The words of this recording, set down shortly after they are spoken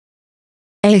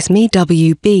ASME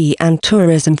WB and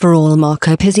Tourism for All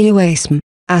Marco Pizzio ASM,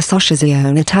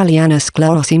 Associazione Italiana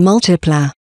Sclerosi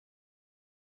Multipla.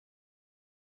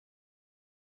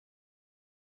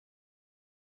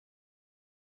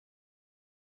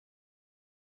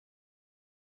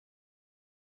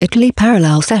 Italy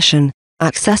Parallel Session,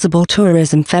 Accessible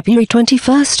Tourism February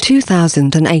 21,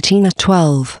 2018 at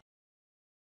 12.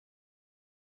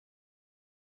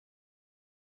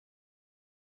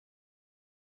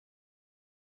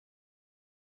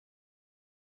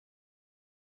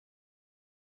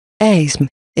 ASM,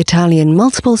 Italian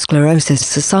Multiple Sclerosis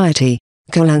Society,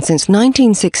 Golan since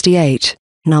 1968,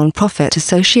 non-profit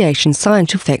association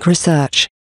scientific research.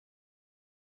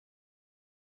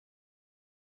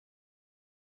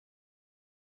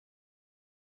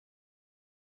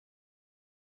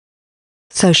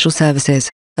 Social services,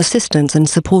 assistance and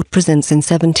support presence in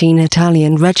 17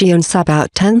 Italian regions,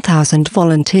 about 10,000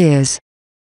 volunteers.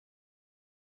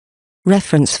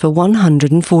 Reference for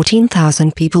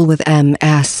 114,000 people with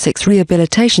MS. 6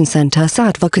 Rehabilitation Centers,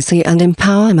 Advocacy and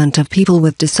Empowerment of People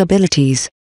with Disabilities.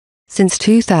 Since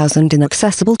 2000 in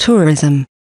Accessible Tourism.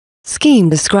 Scheme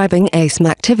describing ASM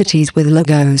activities with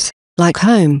logos, like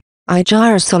Home,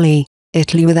 itineraries,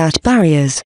 Italy Without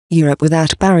Barriers, Europe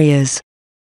Without Barriers.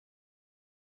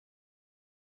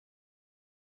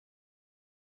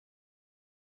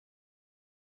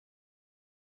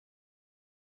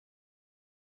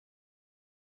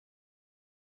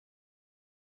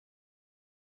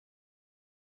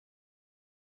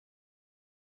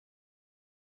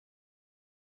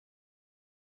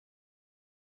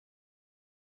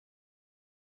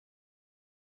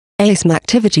 ASM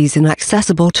activities in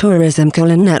Accessible Tourism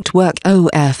Network of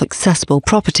accessible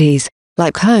properties,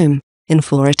 like Home, in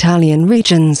 4 Italian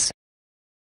regions.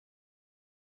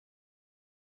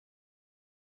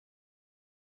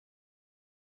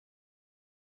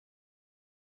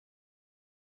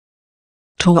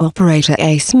 Tour operator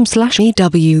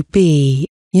ASM/EWB,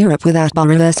 Europe Without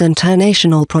Barriers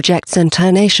International Projects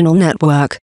International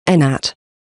Network, ENAT.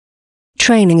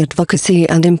 Training Advocacy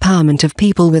and Empowerment of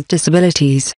People with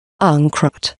Disabilities,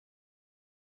 UNCRT.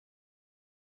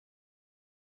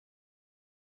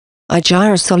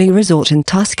 Girasoli Resort in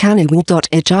Tuscany.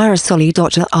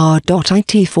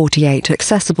 Girasoli.it 48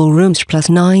 accessible rooms plus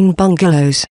 9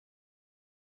 bungalows.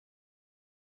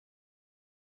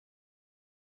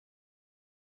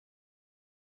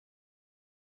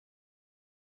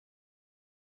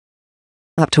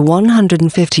 Up to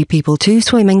 150 people, 2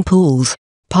 swimming pools,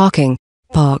 parking,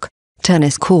 park,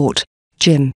 tennis court,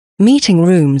 gym, meeting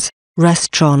rooms,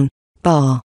 restaurant,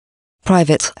 bar.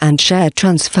 Private and shared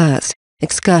transfers,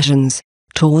 excursions,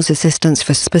 tours, assistance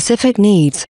for specific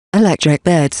needs, electric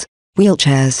beds,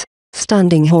 wheelchairs,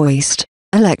 standing hoist,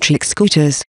 electric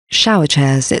scooters, shower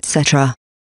chairs, etc.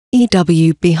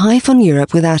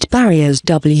 EWB-Europe Without Barriers.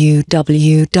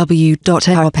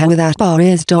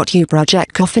 www.europewithoutbarriers.eu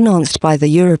project co-financed by the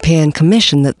European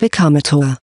Commission that become a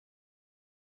tour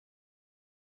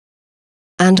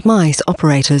and MICE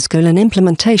operators goal and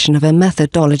implementation of a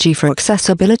methodology for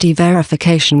accessibility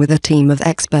verification with a team of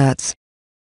experts.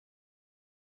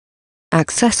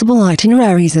 Accessible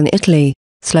itineraries in Italy,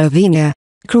 Slovenia,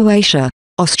 Croatia,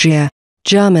 Austria,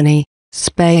 Germany,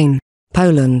 Spain,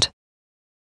 Poland.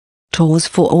 Tours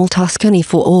for all. Tuscany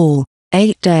for all,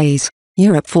 8 days,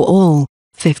 Europe for all,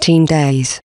 15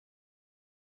 days.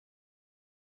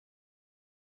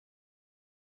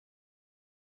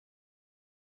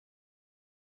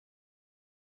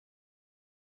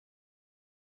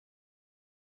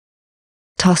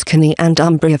 Tuscany and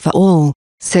Umbria for all,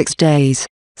 6 days,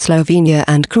 Slovenia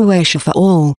and Croatia for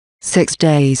all, 6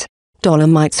 days,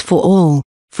 Dolomites for all,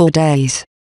 4 days.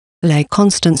 Lake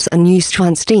Constance and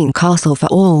Neuschwanstein Castle for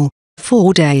all,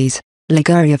 4 days,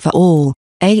 Liguria for all,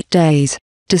 8 days,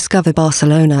 Discover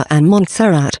Barcelona and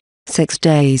Montserrat, 6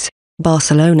 days,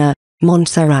 Barcelona,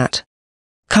 Montserrat.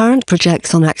 Current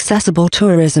projects on Accessible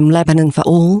Tourism. Lebanon for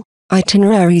all,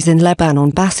 itineraries in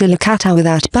Lebanon. Basilicata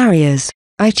Without Barriers,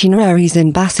 itineraries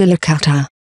in Basilicata.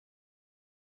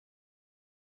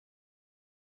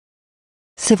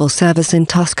 Civil service in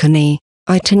Tuscany,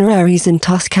 itineraries in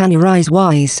Tuscany.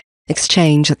 Rise-wise,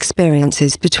 exchange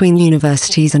experiences between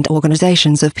universities and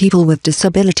organizations of people with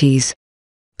disabilities.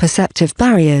 Perceptive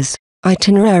barriers,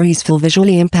 itineraries for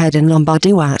visually impaired in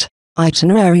Lombardy.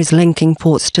 Itineraries linking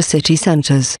ports to city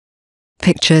centers.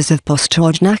 Pictures of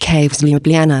Postojna Caves.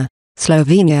 Ljubljana,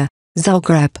 Slovenia,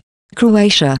 Zagreb,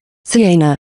 Croatia,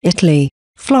 Siena, Italy,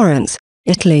 Florence,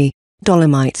 Italy,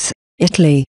 Dolomites,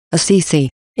 Italy, Assisi,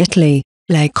 Italy,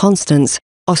 Lake Constance,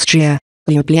 Austria,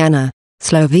 Ljubljana,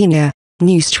 Slovenia,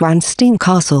 Neuschwanstein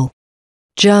Castle,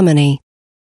 Germany.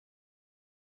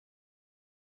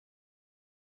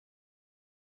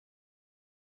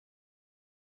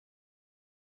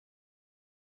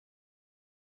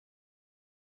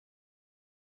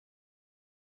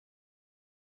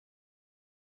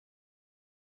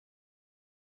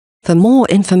 For more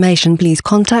information, please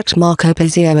contact Marco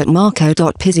Pizzio at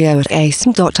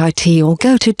marco.pizzio@asm.it or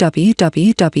go to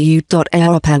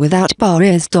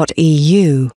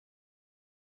www.aeropairwithoutbarriers.eu.